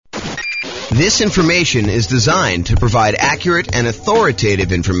This information is designed to provide accurate and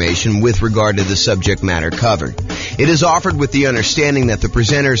authoritative information with regard to the subject matter covered. It is offered with the understanding that the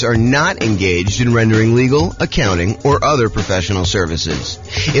presenters are not engaged in rendering legal, accounting, or other professional services.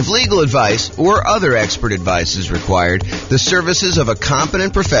 If legal advice or other expert advice is required, the services of a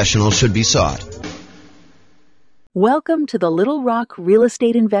competent professional should be sought. Welcome to the Little Rock Real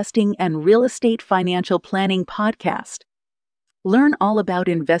Estate Investing and Real Estate Financial Planning Podcast. Learn all about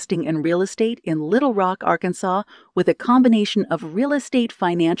investing in real estate in Little Rock, Arkansas, with a combination of real estate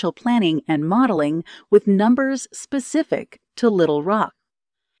financial planning and modeling with numbers specific to Little Rock.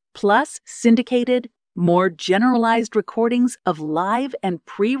 Plus, syndicated, more generalized recordings of live and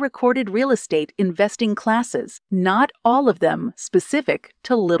pre-recorded real estate investing classes, not all of them specific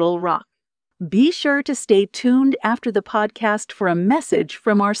to Little Rock. Be sure to stay tuned after the podcast for a message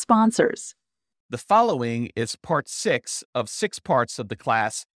from our sponsors. The following is part 6 of 6 parts of the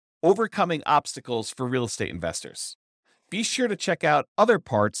class, Overcoming Obstacles for Real Estate Investors. Be sure to check out other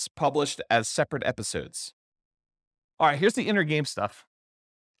parts published as separate episodes. All right, here's the inner game stuff.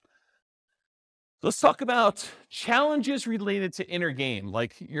 Let's talk about challenges related to inner game,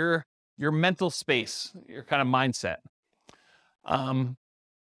 like your mental space, your kind of mindset.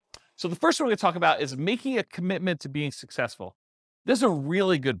 So the first one we're going to talk about is making a commitment to being successful. This is a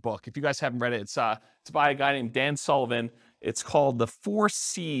really good book. If you guys haven't read it, it's by a guy named Dan Sullivan. It's called The 4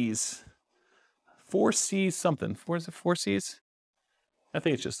 C's. 4 C's something. Is it 4 C's? I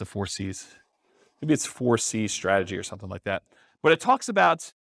think it's just the 4 C's. Maybe it's 4 C strategy or something like that. But it talks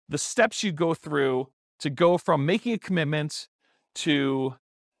about the steps you go through to go from making a commitment to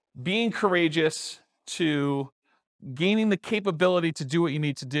being courageous to gaining the capability to do what you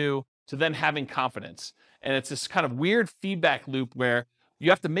need to do to then having confidence. And it's this kind of weird feedback loop where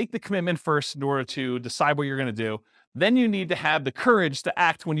you have to make the commitment first in order to decide what you're going to do. Then you need to have the courage to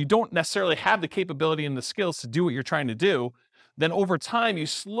act when you don't necessarily have the capability and the skills to do what you're trying to do. Then over time, you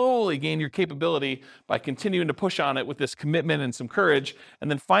slowly gain your capability by continuing to push on it with this commitment and some courage. And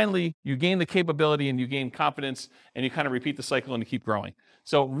then finally, you gain the capability and you gain confidence and you kind of repeat the cycle and you keep growing.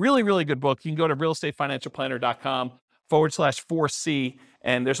 So really, really good book. You can go to realestateFinancialPlanner.com/4C.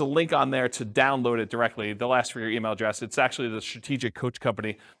 And there's a link on there to download it directly. They'll ask for your email address. It's actually the Strategic Coach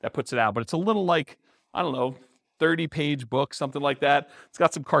Company that puts it out. But it's a little like, 30-page book, something like that. It's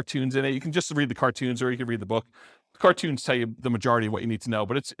got some cartoons in it. You can just read the cartoons or you can read the book. The cartoons tell you the majority of what you need to know.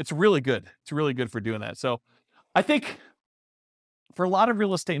 But it's really good. It's really good for doing that. So I think for a lot of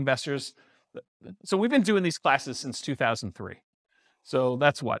real estate investors, so we've been doing these classes since 2003. So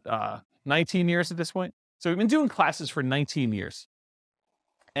that's 19 years at this point? So we've been doing classes for 19 years.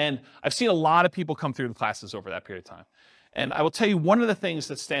 And I've seen a lot of people come through the classes over that period of time. And I will tell you, one of the things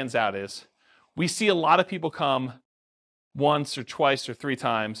that stands out is we see a lot of people come once or twice or 3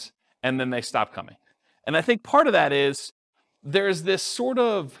 times, and then they stop coming. And I think part of that is there's this sort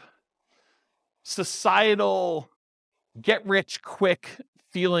of societal get-rich-quick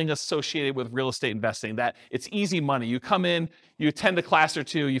feeling associated with real estate investing, that it's easy money. You come in, you attend a class or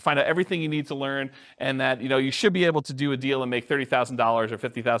two, you find out everything you need to learn, and that you should be able to do a deal and make $30,000 or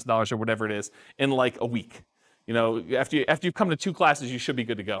 $50,000 or whatever it is in like a week. After you've come to 2 classes, you should be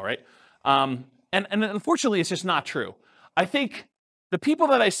good to go, right? And unfortunately, it's just not true. I think the people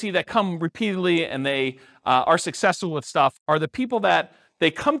that I see that come repeatedly and they are successful with stuff are the people that they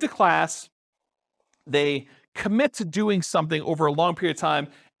come to class, they commit to doing something over a long period of time,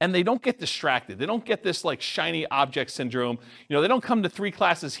 and they don't get distracted. They don't get this like shiny object syndrome. They don't come to 3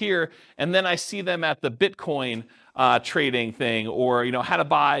 classes here, and then I see them at the Bitcoin trading thing, or how to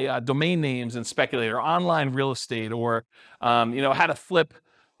buy domain names and speculate, or online real estate, or how to flip,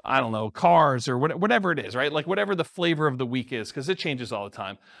 cars, or whatever it is, right? Like whatever the flavor of the week is, because it changes all the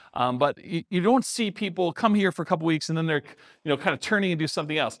time. But you don't see people come here for a couple weeks and then they're, kind of turning and do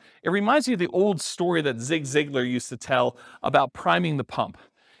something else. It reminds me of the old story that Zig Ziglar used to tell about priming the pump.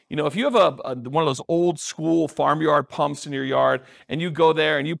 If you have one of those old school farmyard pumps in your yard and you go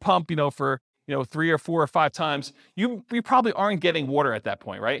there and you pump, for 3 or 4 or 5 times, you probably aren't getting water at that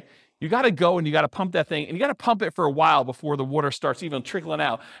point, right? You got to go and you got to pump that thing, and you got to pump it for a while before the water starts even trickling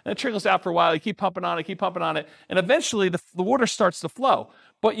out. And it trickles out for a while. You keep pumping on it, and eventually the water starts to flow.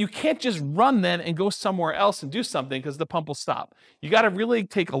 But you can't just run then and go somewhere else and do something because the pump will stop. You got to really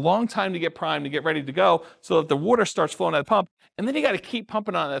take a long time to get primed, to get ready to go, so that the water starts flowing out of the pump. And then you got to keep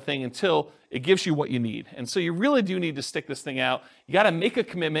pumping on that thing until it gives you what you need. And so you really do need to stick this thing out. You got to make a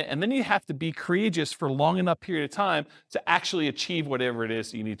commitment, and then you have to be courageous for a long enough period of time to actually achieve whatever it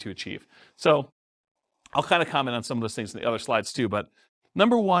is that you need to achieve. So I'll kind of comment on some of those things in the other slides too. But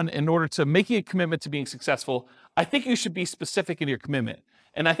number one, in order to making a commitment to being successful, I think you should be specific in your commitment.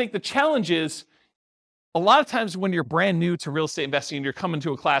 And I think the challenge is a lot of times when you're brand new to real estate investing and you're coming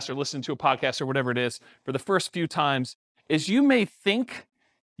to a class or listening to a podcast or whatever it is for the first few times, is you may think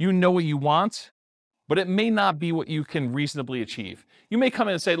you know what you want, but it may not be what you can reasonably achieve. You may come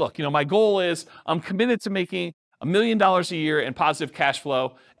in and say, look, my goal is I'm committed to making $1 million a year in positive cash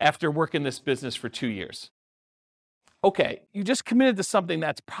flow after working this business for 2 years. Okay, you just committed to something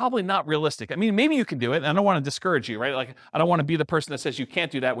that's probably not realistic. I mean, maybe you can do it, and I don't want to discourage you, right? Like, I don't want to be the person that says you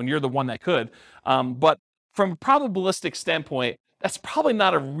can't do that when you're the one that could. But from a probabilistic standpoint, that's probably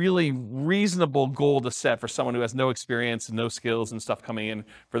not a really reasonable goal to set for someone who has no experience and no skills and stuff coming in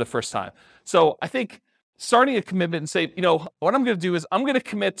for the first time. So I think starting a commitment and say, what I'm going to do is I'm going to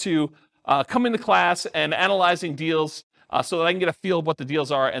commit to coming to class and analyzing deals so that I can get a feel of what the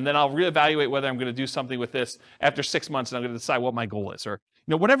deals are, and then I'll reevaluate whether I'm going to do something with this after 6 months, and I'm going to decide what my goal is, or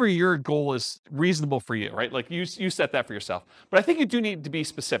whatever your goal is reasonable for you, right? Like you set that for yourself. But I think you do need to be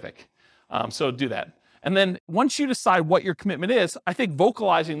specific, so do that. And then once you decide what your commitment is, I think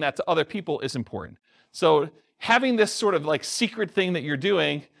vocalizing that to other people is important. So having this sort of like secret thing that you're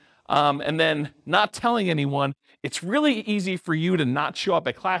doing, and then not telling anyone, it's really easy for you to not show up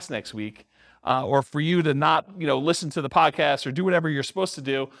at class next week. Or for you to not, listen to the podcast or do whatever you're supposed to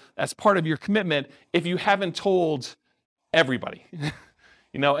do as part of your commitment if you haven't told everybody.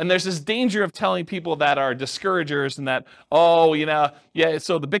 And there's this danger of telling people that are discouragers and that, so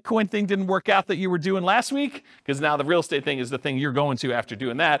the Bitcoin thing didn't work out that you were doing last week, because now the real estate thing is the thing you're going to after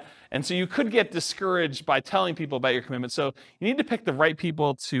doing that. And so you could get discouraged by telling people about your commitment. So you need to pick the right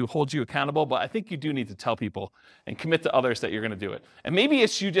people to hold you accountable, but I think you do need to tell people and commit to others that you're going to do it. And maybe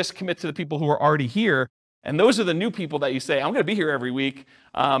it's you just commit to the people who are already here, and those are the new people that you say, I'm going to be here every week,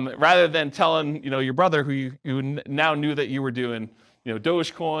 rather than telling, your brother who now knew that you were doing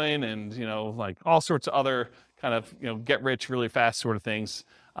Dogecoin and, like all sorts of other kind of, get rich really fast sort of things,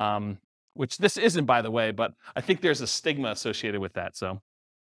 which this isn't, by the way, but I think there's a stigma associated with that. So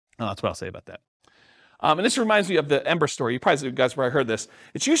that's what I'll say about that. And this reminds me of the Ember story. You guys probably heard this.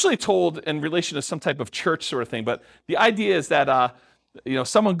 It's usually told in relation to some type of church sort of thing, but the idea is that,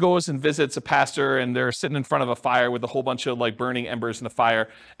 someone goes and visits a pastor and they're sitting in front of a fire with a whole bunch of like burning embers in the fire.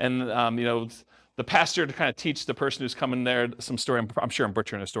 And, the pastor, to kind of teach the person who's coming there some story, I'm sure I'm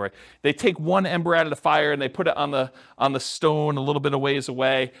butchering a story. They take one ember out of the fire and they put it on the stone a little bit of ways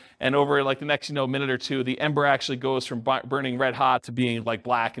away. And over like the next, minute or two, the ember actually goes from burning red hot to being like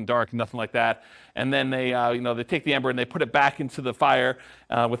black and dark and nothing like that. And then they, they take the ember and they put it back into the fire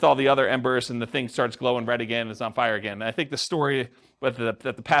with all the other embers, and the thing starts glowing red again and it's on fire again. And I think the story that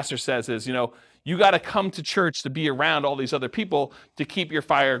the pastor says is, you got to come to church to be around all these other people to keep your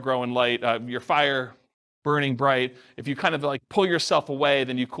fire growing light, your fire burning bright. If you kind of like pull yourself away,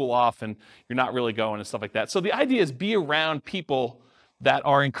 then you cool off and you're not really going and stuff like that. So the idea is be around people that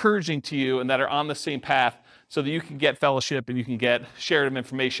are encouraging to you and that are on the same path, so that you can get fellowship and you can get shared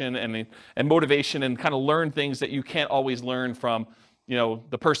information and motivation and kind of learn things that you can't always learn from,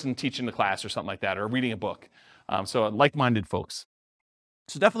 the person teaching the class or something like that, or reading a book. So like-minded folks.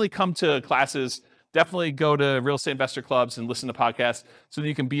 So definitely come to classes, definitely go to real estate investor clubs and listen to podcasts so that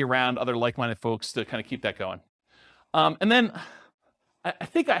you can be around other like-minded folks to kind of keep that going. And then I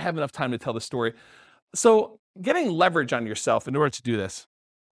think I have enough time to tell the story. So getting leverage on yourself in order to do this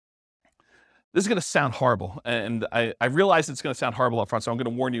is going to sound horrible. And I realize it's going to sound horrible up front, so I'm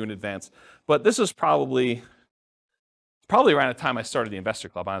going to warn you in advance. But this was probably around the time I started the investor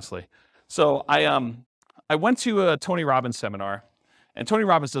club, honestly. So I went to a Tony Robbins seminar. And Tony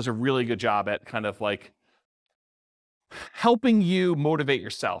Robbins does a really good job at kind of like helping you motivate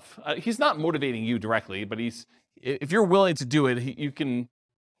yourself. He's not motivating you directly, but if you're willing to do it, you can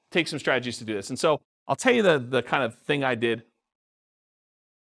take some strategies to do this. And so I'll tell you the kind of thing I did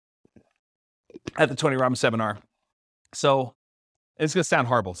at the Tony Robbins seminar. So it's going to sound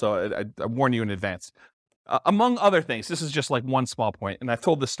horrible, so I warn you in advance. Among other things, this is just like one small point, and I've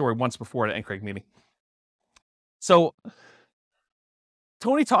told this story once before at an NCRAG meeting. So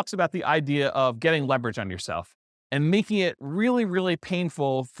Tony talks about the idea of getting leverage on yourself and making it really, really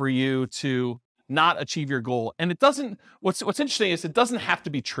painful for you to not achieve your goal. And it doesn't, what's interesting is it doesn't have to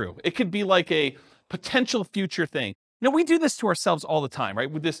be true. It could be like a potential future thing. We do this to ourselves all the time,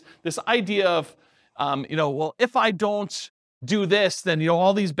 right? With this idea of, well, if I don't do this, then,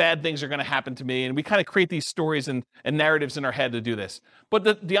 all these bad things are going to happen to me. And we kind of create these stories and narratives in our head to do this.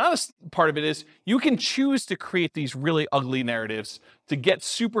 But the honest part of it is you can choose to create these really ugly narratives to get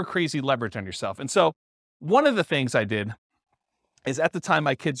super crazy leverage on yourself. And so one of the things I did is, at the time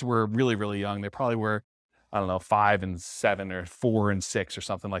my kids were really, really young. They probably were, 5 and 7 or 4 and 6 or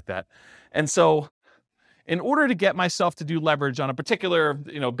something like that. And so in order to get myself to do leverage on a particular,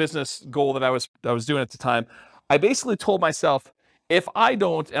 business goal that I was doing at the time, I basically told myself, if I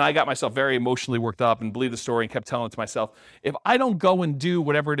don't, and I got myself very emotionally worked up and believed the story and kept telling it to myself, if I don't go and do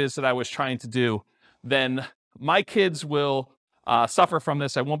whatever it is that I was trying to do, then my kids will suffer from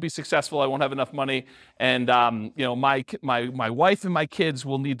this. I won't be successful. I won't have enough money. And, my wife and my kids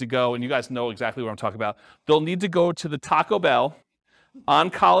will need to go, and you guys know exactly what I'm talking about. They'll need to go to the Taco Bell on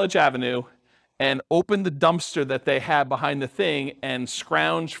College Avenue and open the dumpster that they have behind the thing and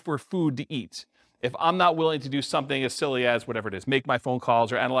scrounge for food to eat. If I'm not willing to do something as silly as whatever it is, make my phone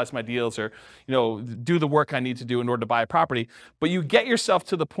calls or analyze my deals or, do the work I need to do in order to buy a property, but you get yourself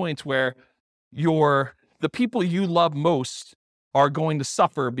to the point where the people you love most are going to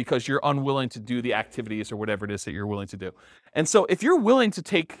suffer because you're unwilling to do the activities or whatever it is that you're willing to do. And so if you're willing to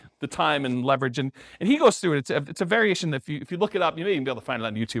take the time and leverage, and he goes through it, it's a variation. If you look it up, you may even be able to find it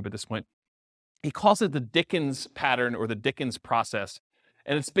on YouTube at this point. He calls it the Dickens pattern or the Dickens process.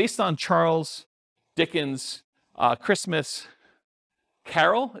 And it's based on Charles Dickens' Christmas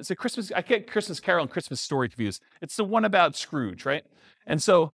Carol. Is it Christmas? I get Christmas Carol and Christmas Story confused. It's the one about Scrooge, right? And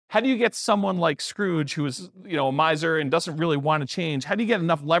so how do you get someone like Scrooge, who is, a miser and doesn't really want to change, how do you get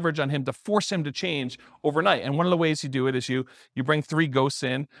enough leverage on him to force him to change overnight? And one of the ways you do it is you bring 3 ghosts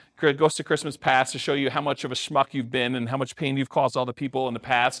in, Ghost of Christmas Past, to show you how much of a schmuck you've been and how much pain you've caused all the people in the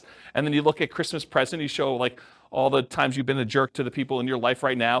past. And then you look at Christmas Present, you show all the times you've been a jerk to the people in your life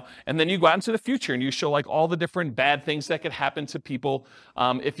right now. And then you go out into the future and you show all the different bad things that could happen to people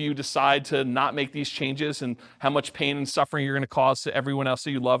if you decide to not make these changes, and how much pain and suffering you're going to cause to everyone else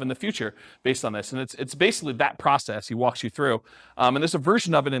that you love in the future based on this. And it's basically that process he walks you through. And there's a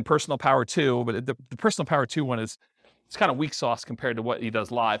version of it in Personal Power 2, but the Personal Power 2 one it's kind of weak sauce compared to what he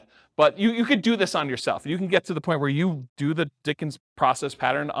does live. But you could do this on yourself. You can get to the point where you do the Dickens process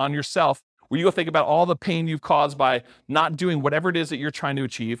pattern on yourself, where you go think about all the pain you've caused by not doing whatever it is that you're trying to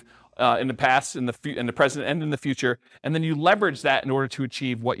achieve in the past, in the present, and in the future, and then you leverage that in order to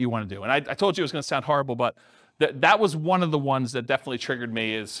achieve what you want to do. And I told you it was going to sound horrible, but that was one of the ones that definitely triggered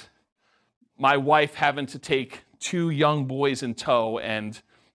me, is my wife having to take 2 young boys in tow and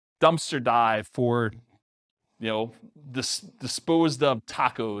dumpster dive for, disposed of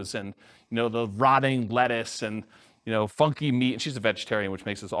tacos and, the rotting lettuce and, funky meat. And she's a vegetarian, which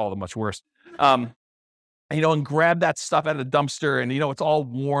makes this all the much worse. And grab that stuff out of the dumpster, and, it's all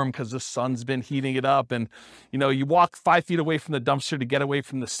warm because the sun's been heating it up. And, you walk 5 feet away from the dumpster to get away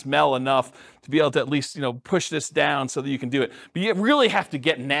from the smell enough to be able to at least, push this down so that you can do it. But you really have to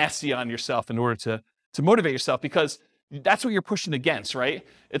get nasty on yourself in order to motivate yourself, because that's what you're pushing against, right?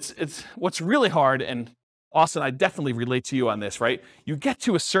 It's what's really hard. And Austin, I definitely relate to you on this, right? You get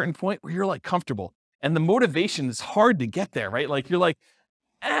to a certain point where you're comfortable, and the motivation is hard to get there, right? You're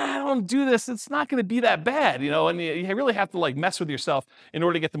I don't do this, it's not going to be that bad, and you really have to mess with yourself in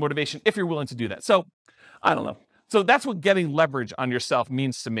order to get the motivation if you're willing to do that. So I don't know. So that's what getting leverage on yourself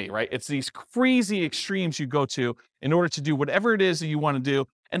means to me, right? It's these crazy extremes you go to in order to do whatever it is that you want to do.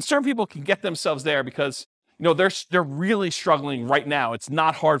 And certain people can get themselves there because, they're really struggling right now. It's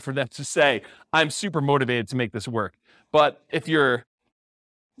not hard for them to say, I'm super motivated to make this work. But if you're,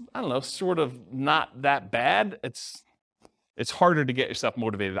 sort of not that bad, it's harder to get yourself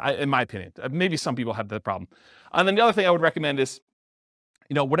motivated, in my opinion. Maybe some people have that problem. And then the other thing I would recommend is,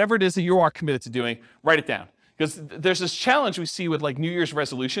 whatever it is that you are committed to doing, write it down. Because there's this challenge we see with New Year's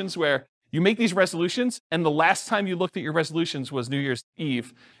resolutions, where you make these resolutions, and the last time you looked at your resolutions was New Year's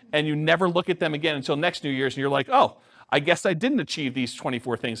Eve, and you never look at them again until next New Year's, and you're oh, I guess I didn't achieve these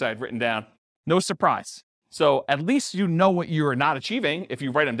 24 things I had written down. No surprise. So at least you know what you are not achieving if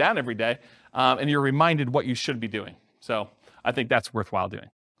you write them down every day, and you're reminded what you should be doing. So I think that's worthwhile doing.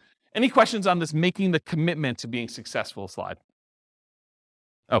 Any questions on this making the commitment to being successful slide?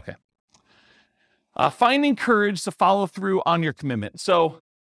 Okay. Finding courage to follow through on your commitment. So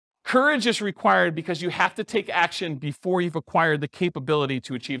courage is required because you have to take action before you've acquired the capability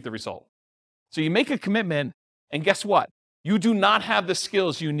to achieve the result. So you make a commitment, and guess what? You do not have the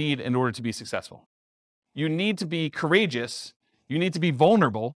skills you need in order to be successful. You need to be courageous. You need to be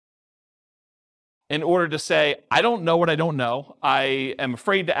vulnerable in order to say, I don't know what I don't know. I am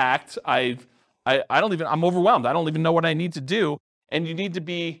afraid to act. I'm overwhelmed. I don't even know what I need to do. And you need to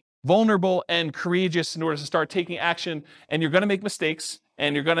be vulnerable and courageous in order to start taking action. And you're going to make mistakes,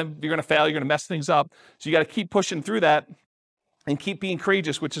 and you're going to fail. You're going to mess things up. So you got to keep pushing through that and keep being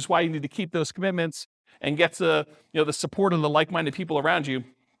courageous, which is why you need to keep those commitments and get to, the support of the like-minded people around you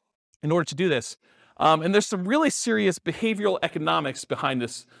in order to do this. And there's some really serious behavioral economics behind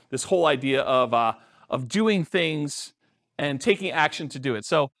this whole idea of doing things and taking action to do it.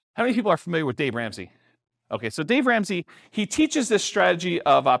 So how many people are familiar with Dave Ramsey? Okay, so Dave Ramsey, he teaches this strategy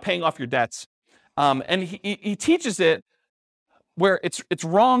of paying off your debts. And he teaches it where it's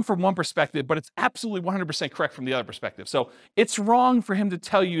wrong from one perspective, but it's absolutely 100% correct from the other perspective. So it's wrong for him to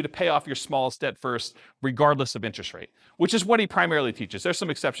tell you to pay off your smallest debt first, regardless of interest rate, which is what he primarily teaches. There's some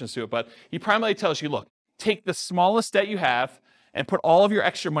exceptions to it, but he primarily tells you, look, take the smallest debt you have and put all of your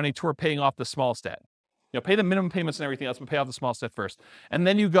extra money toward paying off the smallest debt. Pay the minimum payments and everything else, but pay off the smallest debt first. And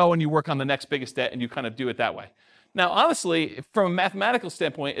then you go and you work on the next biggest debt and you kind of do it that way. Now, honestly, from a mathematical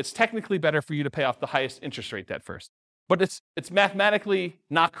standpoint, it's technically better for you to pay off the highest interest rate debt first. But it's mathematically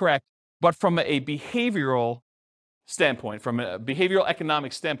not correct. But from a behavioral standpoint, from a behavioral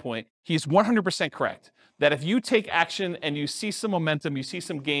economic standpoint, he's 100% correct. That if you take action and you see some momentum, you see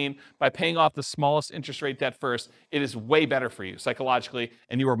some gain by paying off the smallest interest rate debt first, it is way better for you psychologically,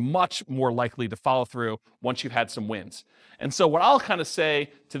 and you are much more likely to follow through once you've had some wins. And so what I'll kind of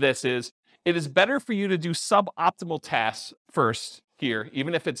say to this is, it is better for you to do suboptimal tasks first here,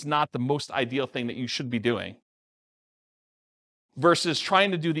 even if it's not the most ideal thing that you should be doing, versus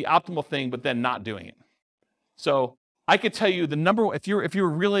trying to do the optimal thing but then not doing it. So I could tell you the number, if you're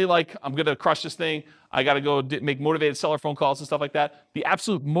really like, I'm going to crush this thing, I got to go make motivated seller phone calls and stuff like that, the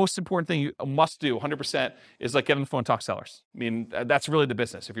absolute most important thing you must do 100% is like get on the phone and talk to sellers. I mean, that's really the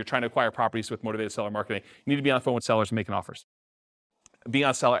business. If you're trying to acquire properties with motivated seller marketing, you need to be on the phone with sellers and making offers. Being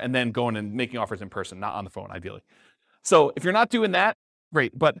on seller and then going and making offers in person, not on the phone, ideally. So if you're not doing that,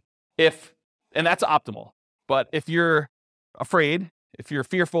 great. But and that's optimal. But if you're afraid, if you're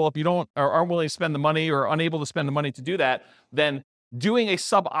fearful, if you don't or aren't willing to spend the money or unable to spend the money to do that, then doing a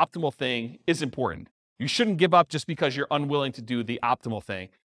suboptimal thing is important. You shouldn't give up just because you're unwilling to do the optimal thing.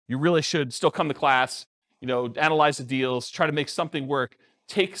 You really should still come to class, analyze the deals, try to make something work,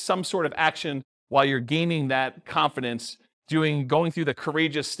 take some sort of action while you're gaining that confidence, going through the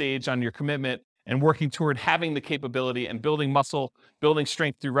courageous stage on your commitment and working toward having the capability and building muscle, building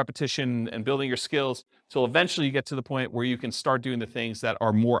strength through repetition and building your skills till eventually you get to the point where you can start doing the things that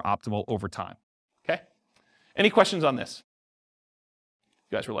are more optimal over time. Okay? Any questions on this?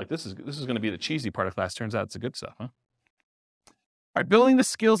 You guys were like, this is going to be the cheesy part of class. Turns out it's the good stuff, huh? All right, building the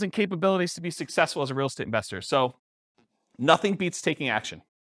skills and capabilities to be successful as a real estate investor. So nothing beats taking action.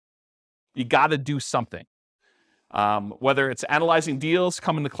 You got to do something. Whether it's analyzing deals,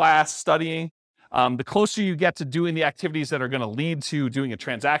 coming to class, studying, the closer you get to doing the activities that are going to lead to doing a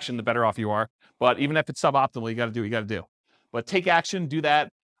transaction, the better off you are. But even if it's suboptimal, you got to do what you got to do. But take action, do that.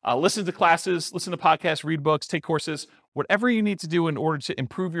 Listen to classes, listen to podcasts, read books, take courses, whatever you need to do in order to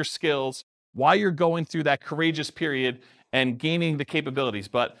improve your skills while you're going through that courageous period and gaining the capabilities.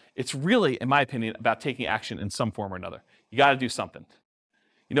 But it's really, in my opinion, about taking action in some form or another. You got to do something.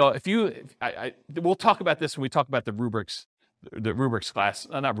 We'll talk about this when we talk about the rubrics class,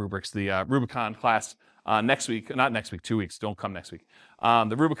 the Rubicon class next week, not next week, 2 weeks, don't come next week.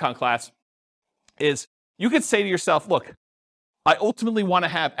 The Rubicon class is, you could say to yourself, look, I ultimately want to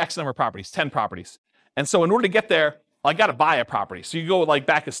have X number of properties, 10 properties. And so in order to get there, I got to buy a property. So you go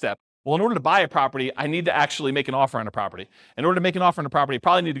back a step. Well, in order to buy a property, I need to actually make an offer on a property. In order to make an offer on a property, I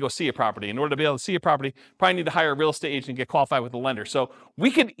probably need to go see a property. In order to be able to see a property, probably need to hire a real estate agent and get qualified with a lender. So we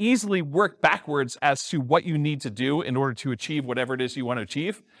can easily work backwards as to what you need to do in order to achieve whatever it is you want to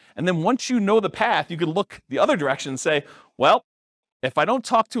achieve. And then once you know the path, you can look the other direction and say, well, if I don't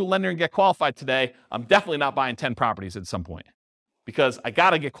talk to a lender and get qualified today, I'm definitely not buying 10 properties at some point because I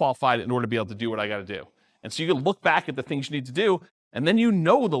got to get qualified in order to be able to do what I got to do. And so you can look back at the things you need to do, and then you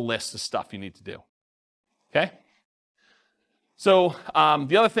know the list of stuff you need to do, okay? So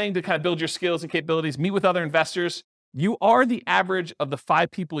the other thing to kind of build your skills and capabilities, meet with other investors. You are the average of the 5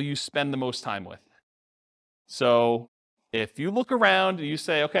 people you spend the most time with. So if you look around and you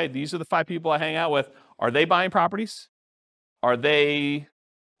say, okay, these are the 5 people I hang out with, are they buying properties? Are they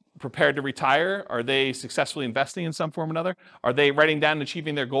prepared to retire? Are they successfully investing in some form or another? Are they writing down and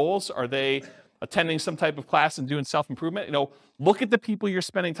achieving their goals? Are they attending some type of class and doing self-improvement? Look at the people you're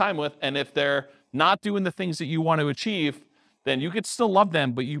spending time with, and if they're not doing the things that you want to achieve, then you could still love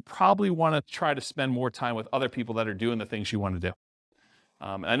them, but you probably want to try to spend more time with other people that are doing the things you want to do.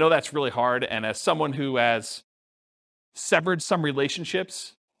 And I know that's really hard, and as someone who has severed some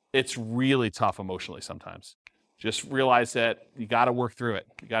relationships, it's really tough emotionally sometimes. Just realize that you got to work through it.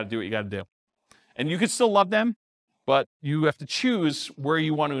 You got to do what you got to do. And you could still love them, but you have to choose where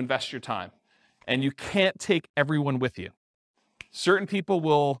you want to invest your time. And you can't take everyone with you. Certain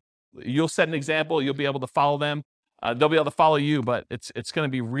people you'll set an example, you'll be able to follow them. They'll be able to follow you, but it's going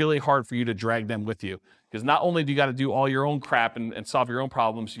to be really hard for you to drag them with you. Because not only do you got to do all your own crap and solve your own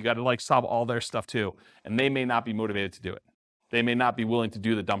problems, you got to solve all their stuff too. And they may not be motivated to do it. They may not be willing to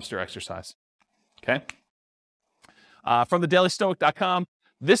do the dumpster exercise. Okay? From thedailystoic.com,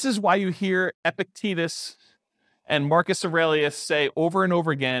 this is why you hear Epictetus and Marcus Aurelius say over and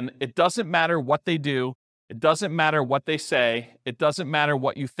over again, it doesn't matter what they do, it doesn't matter what they say, it doesn't matter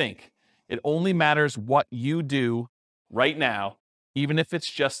what you think. It only matters what you do right now, even if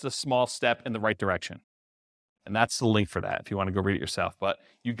it's just a small step in the right direction. And that's the link for that if you want to go read it yourself. But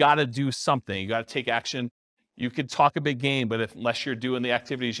you got to do something. You got to take action. You could talk a big game, but unless you're doing the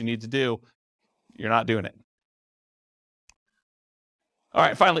activities you need to do, you're not doing it. All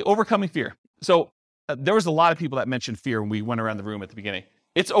right, finally, overcoming fear. So there was a lot of people that mentioned fear when we went around the room at the beginning.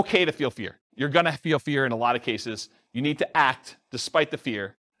 It's okay to feel fear. You're going to feel fear in a lot of cases. You need to act despite the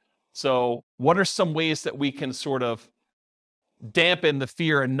fear. So what are some ways that we can sort of dampen the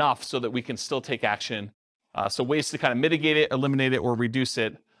fear enough so that we can still take action? So ways to kind of mitigate it, eliminate it, or reduce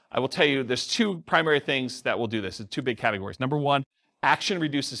it. I will tell you there's two primary things that will do this. It's two big categories. Number one, action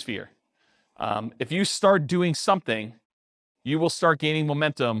reduces fear. If you start doing something, you will start gaining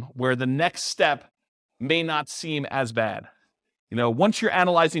momentum where the next step may not seem as bad. Once you're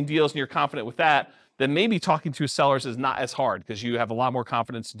analyzing deals and you're confident with that, then maybe talking to sellers is not as hard because you have a lot more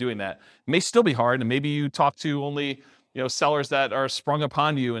confidence in doing that. It may still be hard, and maybe you talk to only sellers that are sprung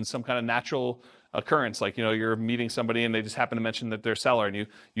upon you in some kind of natural occurrence, like you're meeting somebody and they just happen to mention that they're a seller, and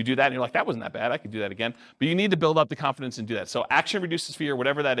you do that and you're like, that wasn't that bad, I could do that again. But you need to build up the confidence and do that. So action reduces fear,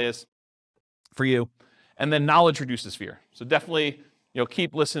 whatever that is for you. And then knowledge reduces fear. So definitely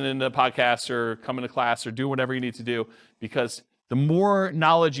keep listening to podcasts or coming to class or do whatever you need to do, because the more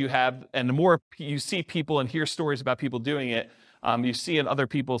knowledge you have and the more you see people and hear stories about people doing it, you see and other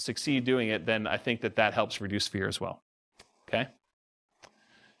people succeed doing it, then I think that helps reduce fear as well. Okay?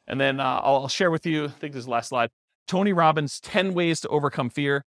 And then I'll share with you, I think this is the last slide, Tony Robbins' 10 ways to overcome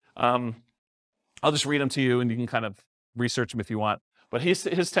fear. I'll just read them to you and you can kind of research them if you want. But his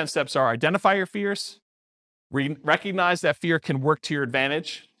 10 steps are: identify your fears, recognize that fear can work to your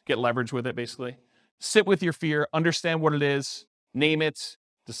advantage, get leverage with it basically. Sit with your fear, understand what it is, name it,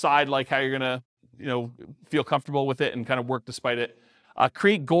 decide how you're gonna feel comfortable with it and kind of work despite it.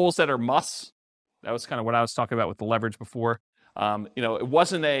 Create goals that are musts. That was kind of what I was talking about with the leverage before. It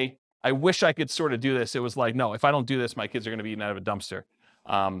wasn't I wish I could sort of do this. It was like, no, if I don't do this, my kids are going to be eaten out of a dumpster.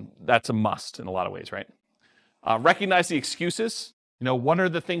 That's a must in a lot of ways, right? Recognize the excuses. What are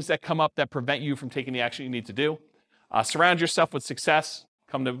the things that come up that prevent you from taking the action you need to do? Surround yourself with success.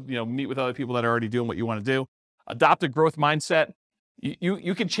 Come to meet with other people that are already doing what you want to do. Adopt a growth mindset.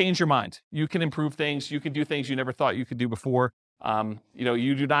 You can change your mind. You can improve things. You can do things you never thought you could do before.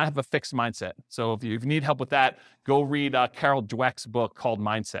 You do not have a fixed mindset. So if you need help with that, go read Carol Dweck's book called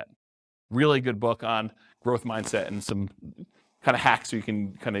Mindset. Really good book on growth mindset and some kind of hacks so you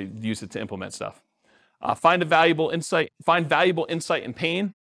can kind of use it to implement stuff. Find valuable insight in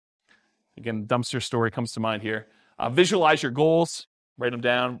pain. Again, dumpster story comes to mind here. Visualize your goals, write them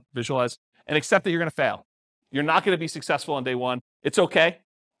down, visualize, and accept that you're going to fail. You're not going to be successful on day one. It's okay.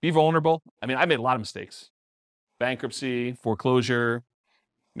 Be vulnerable. I made a lot of mistakes. Bankruptcy, foreclosure,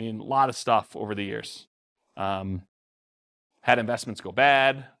 a lot of stuff over the years. Had investments go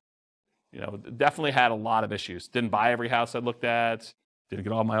bad. Definitely had a lot of issues. Didn't buy every house I looked at. Didn't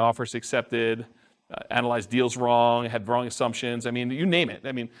get all my offers accepted. Analyzed deals wrong. Had wrong assumptions. You name it.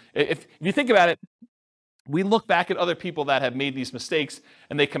 If you think about it, we look back at other people that have made these mistakes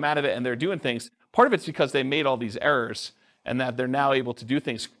and they come out of it and they're doing things. Part of it's because they made all these errors and that they're now able to do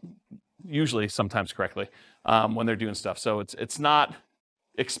things, usually sometimes correctly, when they're doing stuff. So it's not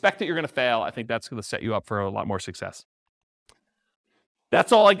expect that you're going to fail. I think that's going to set you up for a lot more success.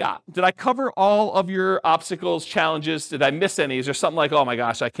 That's all I got. Did I cover all of your obstacles, challenges? Did I miss any? Is there something like, oh my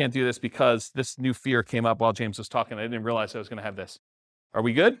gosh, I can't do this because this new fear came up while James was talking. I didn't realize I was going to have this. Are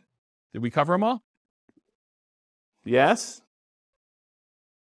we good? Did we cover them all? Yes?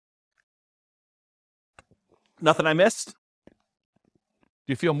 Nothing I missed?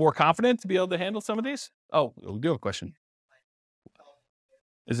 Do you feel more confident to be able to handle some of these? Oh, we do have a question.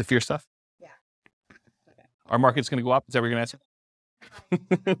 Is it fear stuff? Yeah. Okay. Our market's going to go up? Is that what you're going to answer?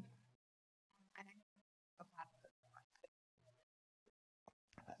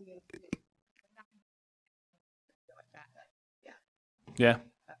 Yeah.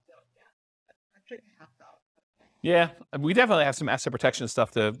 Yeah, we definitely have some asset protection stuff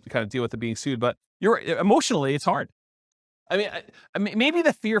to kind of deal with it being sued, but emotionally, it's hard. Maybe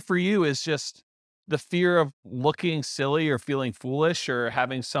the fear for you is just the fear of looking silly or feeling foolish or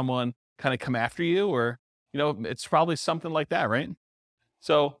having someone kind of come after you, or, it's probably something like that, right?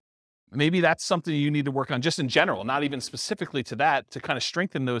 So maybe that's something you need to work on just in general, not even specifically to that, to kind of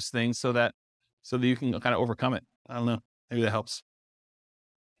strengthen those things so that you can kind of overcome it. I don't know. Maybe that helps.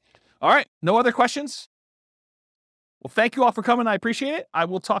 All right. No other questions? Well, thank you all for coming. I appreciate it. I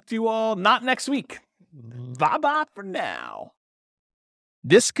will talk to you all not next week. Bye-bye for now.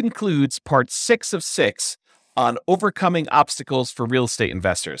 This concludes part 6 of 6 on overcoming obstacles for real estate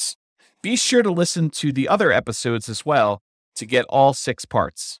investors. Be sure to listen to the other episodes as well to get all 6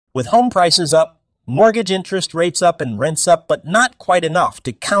 parts. With home prices up, mortgage interest rates up, and rents up, but not quite enough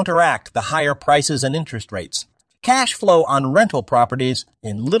to counteract the higher prices and interest rates, cash flow on rental properties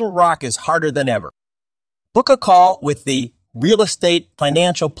in Little Rock is harder than ever. Book a call with the Real Estate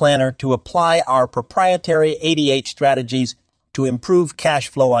Financial Planner to apply our proprietary 88 strategies to improve cash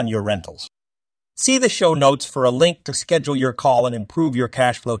flow on your rentals. See the show notes for a link to schedule your call and improve your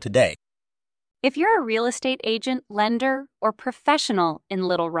cash flow today. If you're a real estate agent, lender, or professional in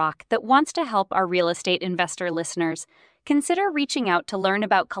Little Rock that wants to help our real estate investor listeners, consider reaching out to learn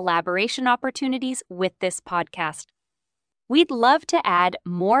about collaboration opportunities with this podcast. We'd love to add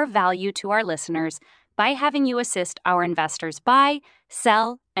more value to our listeners by having you assist our investors buy,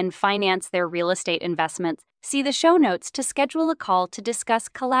 sell, and finance their real estate investments. See the show notes to schedule a call to discuss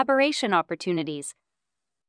collaboration opportunities.